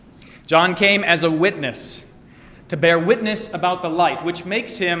John came as a witness, to bear witness about the light, which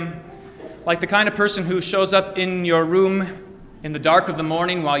makes him like the kind of person who shows up in your room in the dark of the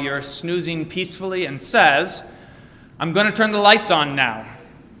morning while you're snoozing peacefully and says, "I'm going to turn the lights on now."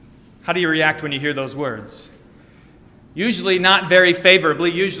 How do you react when you hear those words? Usually not very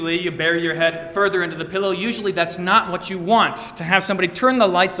favorably. Usually you bury your head further into the pillow. Usually that's not what you want, to have somebody turn the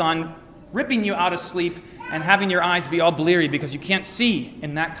lights on, ripping you out of sleep and having your eyes be all bleary because you can't see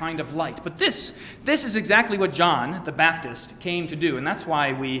in that kind of light. But this is exactly what John the Baptist came to do, and that's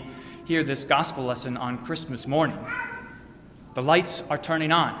why we hear this gospel lesson on Christmas morning. The lights are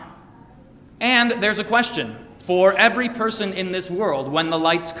turning on. And there's a question for every person in this world when the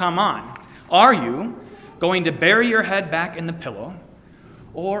lights come on. Are you going to bury your head back in the pillow,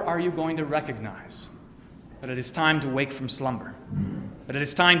 or are you going to recognize that it is time to wake from slumber, that it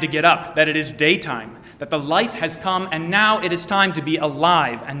is time to get up, that it is daytime, that the light has come, and now it is time to be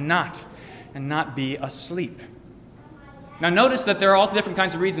alive and not be asleep? Now notice that there are all different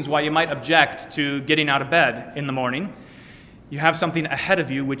kinds of reasons why you might object to getting out of bed in the morning. You have something ahead of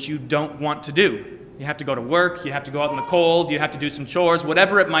you which you don't want to do. You have to go to work, you have to go out in the cold, you have to do some chores,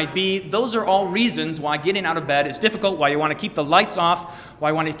 whatever it might be. Those are all reasons why getting out of bed is difficult, why you want to keep the lights off, why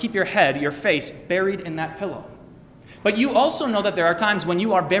you want to keep your head, your face, buried in that pillow. But you also know that there are times when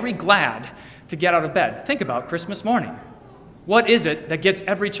you are very glad to get out of bed. Think about Christmas morning. What is it that gets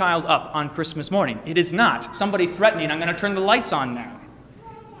every child up on Christmas morning? It is not somebody threatening, "I'm going to turn the lights on now."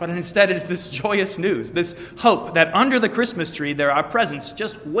 But instead it is this joyous news, this hope that under the Christmas tree there are presents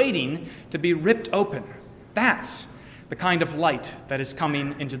just waiting to be ripped open. That's the kind of light that is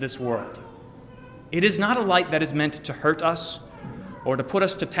coming into this world. It is not a light that is meant to hurt us or to put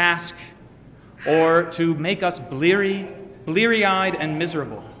us to task or to make us bleary-eyed and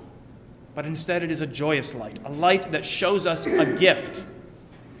miserable. But instead it is a joyous light, a light that shows us a gift,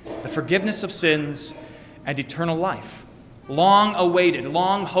 the forgiveness of sins and eternal life, long awaited,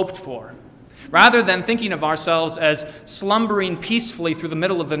 long hoped for. Rather than thinking of ourselves as slumbering peacefully through the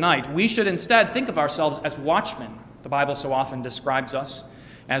middle of the night, we should instead think of ourselves as watchmen. The Bible so often describes us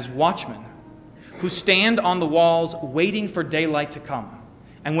as watchmen who stand on the walls waiting for daylight to come.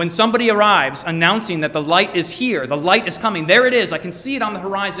 And when somebody arrives announcing that the light is here, the light is coming, there it is, I can see it on the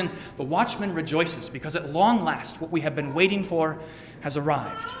horizon, the watchman rejoices because at long last what we have been waiting for has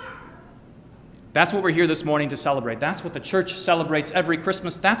arrived. That's what we're here this morning to celebrate. That's what the church celebrates every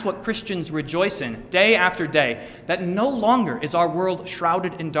Christmas. That's what Christians rejoice in day after day, that no longer is our world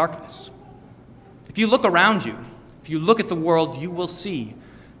shrouded in darkness. If you look around you, if you look at the world, you will see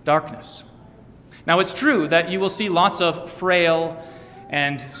darkness. Now, it's true that you will see lots of frail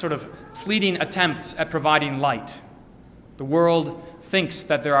and sort of fleeting attempts at providing light. The world thinks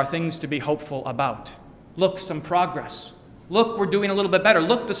that there are things to be hopeful about. Look, some progress. Look, we're doing a little bit better.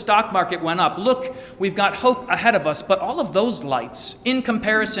 Look, the stock market went up. Look, we've got hope ahead of us. But all of those lights, in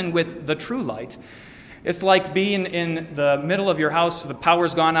comparison with the true light, it's like being in the middle of your house, the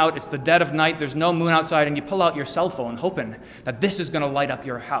power's gone out, it's the dead of night, there's no moon outside, and you pull out your cell phone hoping that this is going to light up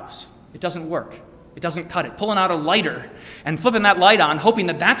your house. It doesn't work. It doesn't cut it. Pulling out a lighter and flipping that light on, hoping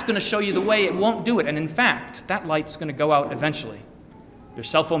that that's going to show you the way, it won't do it. And in fact, that light's going to go out eventually. Your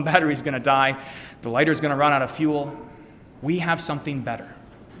cell phone battery's going to die. The lighter's going to run out of fuel. We have something better.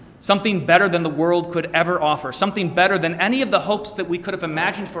 Something better than the world could ever offer. Something better than any of the hopes that we could have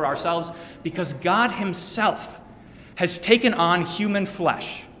imagined for ourselves, because God himself has taken on human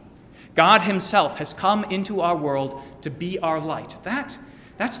flesh. God himself has come into our world to be our light.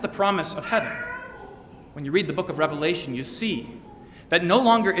 That's the promise of heaven. When you read the book of Revelation, you see that no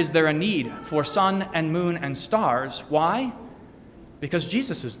longer is there a need for sun and moon and stars. Why? Because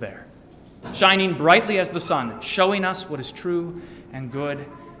Jesus is there, shining brightly as the sun, showing us what is true and good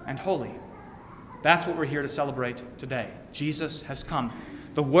and holy. That's what we're here to celebrate today. Jesus has come.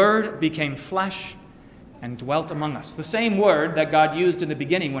 The Word became flesh and dwelt among us. The same word that God used in the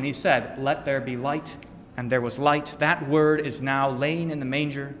beginning when he said, "Let there be light," and there was light. That word is now laying in the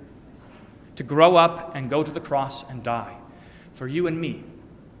manger to grow up and go to the cross and die for you and me.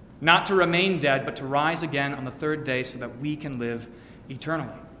 Not to remain dead, but to rise again on the third day so that we can live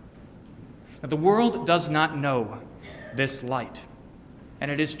eternally. Now, the world does not know this light, and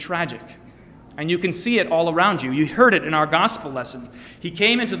it is tragic. And you can see it all around you. You heard it in our gospel lesson. He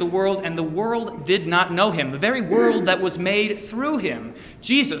came into the world, and the world did not know him. The very world that was made through him.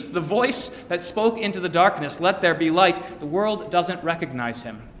 Jesus, the voice that spoke into the darkness, "Let there be light," the world doesn't recognize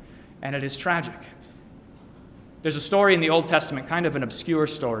him. And it is tragic. There's a story in the Old Testament, kind of an obscure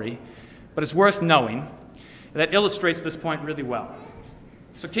story, but it's worth knowing, that illustrates this point really well.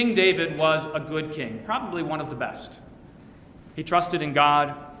 So King David was a good king, probably one of the best. He trusted in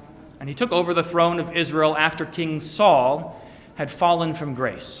God. and he took over the throne of Israel after King Saul had fallen from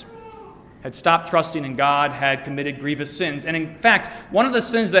grace, had stopped trusting in God, had committed grievous sins. And in fact, one of the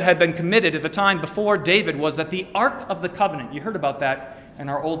sins that had been committed at the time before David was that the Ark of the Covenant, you heard about that in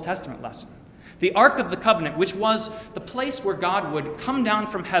our Old Testament lesson, the Ark of the Covenant, which was the place where God would come down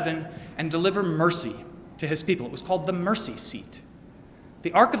from heaven and deliver mercy to his people. It was called the mercy seat.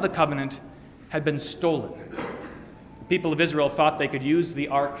 The Ark of the Covenant had been stolen. The people of Israel thought they could use the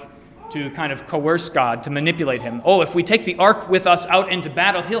Ark to kind of coerce God, to manipulate him. Oh, if we take the Ark with us out into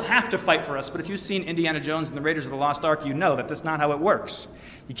battle, he'll have to fight for us. But if you've seen Indiana Jones and the Raiders of the Lost Ark, you know that that's not how it works.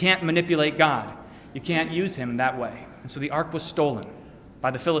 You can't manipulate God. You can't use him that way. And so the Ark was stolen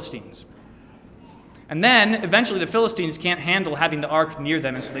by the Philistines. And then, eventually, the Philistines can't handle having the Ark near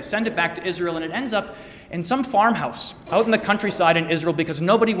them, and so they send it back to Israel, and it ends up in some farmhouse out in the countryside in Israel because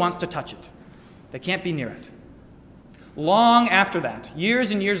nobody wants to touch it. They can't be near it. Long after that,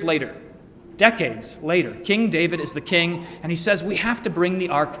 years and years later, decades later, King David is the king, and he says, we have to bring the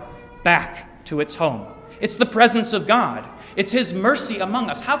Ark back to its home. It's the presence of God. It's his mercy among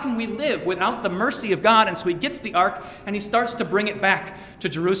us. How can we live without the mercy of God? And so he gets the Ark, and he starts to bring it back to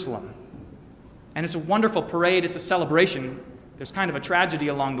Jerusalem. And it's a wonderful parade. It's a celebration. There's kind of a tragedy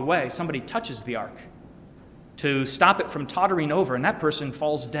along the way. Somebody touches the Ark to stop it from tottering over, and that person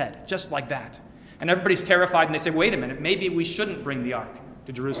falls dead, just like that. And everybody's terrified, and they say, wait a minute, maybe we shouldn't bring the Ark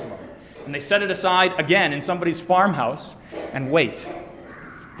to Jerusalem. And they set it aside again in somebody's farmhouse and wait.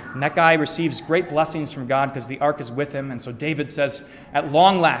 And that guy receives great blessings from God because the Ark is with him. And so David says, at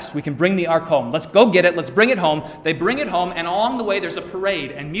long last, we can bring the Ark home. Let's go get it. Let's bring it home. They bring it home, and along the way there's a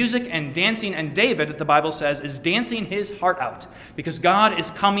parade and music and dancing. And David, the Bible says, is dancing his heart out because God is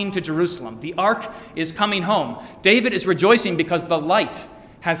coming to Jerusalem. The Ark is coming home. David is rejoicing because the light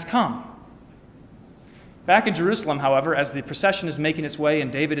has come. Back in Jerusalem, however, as the procession is making its way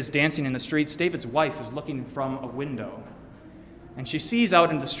and David is dancing in the streets, David's wife is looking from a window. And she sees out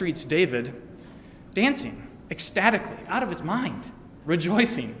in the streets David dancing ecstatically, out of his mind,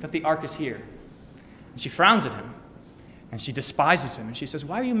 rejoicing that the Ark is here. And she frowns at him, and she despises him, and she says,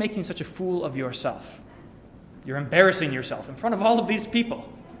 why are you making such a fool of yourself? You're embarrassing yourself in front of all of these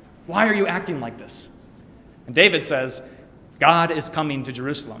people. Why are you acting like this? And David says, God is coming to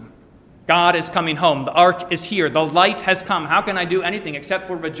Jerusalem. God is coming home. The Ark is here. The light has come. How can I do anything except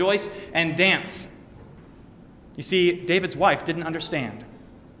for rejoice and dance? You see, David's wife didn't understand.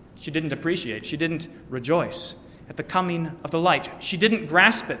 She didn't appreciate. She didn't rejoice at the coming of the light. She didn't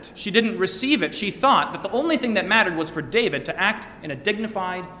grasp it. She didn't receive it. She thought that the only thing that mattered was for David to act in a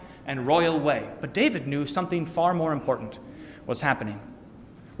dignified and royal way. But David knew something far more important was happening.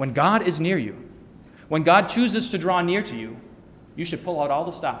 When God is near you, when God chooses to draw near to you, you should pull out all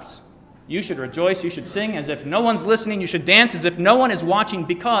the stops. You should rejoice, you should sing as if no one's listening, you should dance as if no one is watching,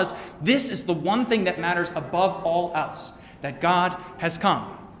 because this is the one thing that matters above all else, that God has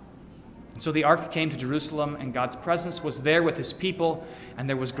come. And so the Ark came to Jerusalem, and God's presence was there with his people, and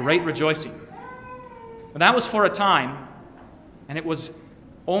there was great rejoicing. But that was for a time, and it was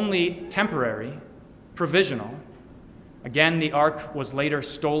only temporary, provisional. Again, the Ark was later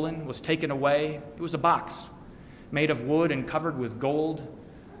stolen, was taken away. It was a box made of wood and covered with gold.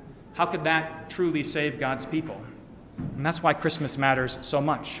 How could that truly save God's people? And that's why Christmas matters so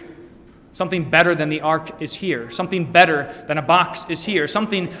much. Something better than the Ark is here. Something better than a box is here.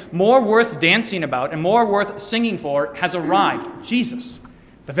 Something more worth dancing about and more worth singing for has arrived. Jesus,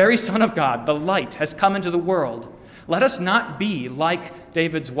 the very Son of God, the light, has come into the world. Let us not be like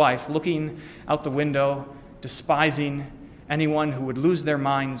David's wife, looking out the window, despising anyone who would lose their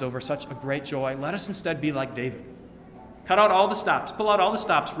minds over such a great joy. Let us instead be like David. Cut out all the stops. Pull out all the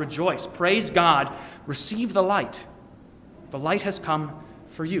stops. Rejoice. Praise God. Receive the light. The light has come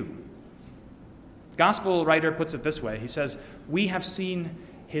for you. The gospel writer puts it this way. He says, we have seen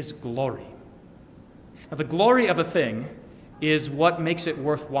his glory. Now, the glory of a thing is what makes it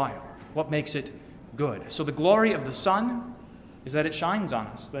worthwhile, what makes it good. So the glory of the sun is that it shines on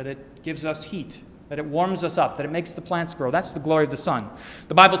us, that it gives us heat, that it warms us up, that it makes the plants grow. That's the glory of the sun.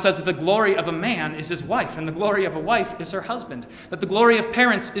 The Bible says that the glory of a man is his wife, and the glory of a wife is her husband. That the glory of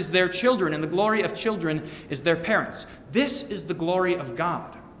parents is their children, and the glory of children is their parents. This is the glory of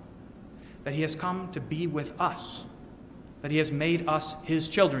God, that he has come to be with us, that he has made us his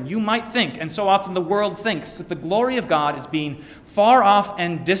children. You might think, and so often the world thinks, that the glory of God is being far off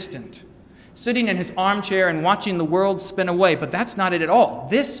and distant, sitting in his armchair and watching the world spin away. But that's not it at all.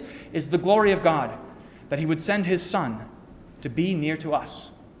 This is the glory of God, that he would send his Son to be near to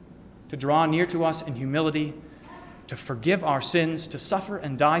us, to draw near to us in humility, to forgive our sins, to suffer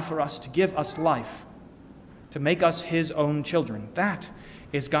and die for us, to give us life, to make us his own children. That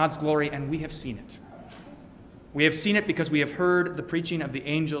is God's glory, and we have seen it. We have seen it because we have heard the preaching of the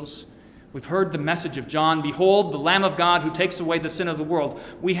angels. We've heard the message of John. Behold, the Lamb of God who takes away the sin of the world.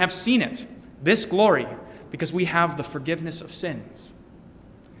 We have seen it, this glory, because we have the forgiveness of sins.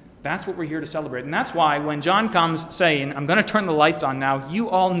 That's what we're here to celebrate. And that's why when John comes saying, I'm going to turn the lights on now, you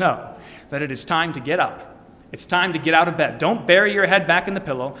all know that it is time to get up. It's time to get out of bed. Don't bury your head back in the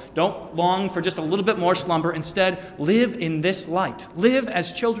pillow. Don't long for just a little bit more slumber. Instead, live in this light. Live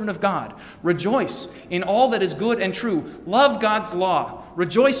as children of God. Rejoice in all that is good and true. Love God's law.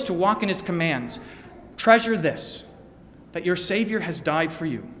 Rejoice to walk in his commands. Treasure this, that your Savior has died for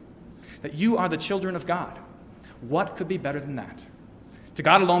you, that you are the children of God. What could be better than that? To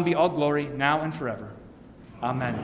God alone be all glory, now and forever. Amen.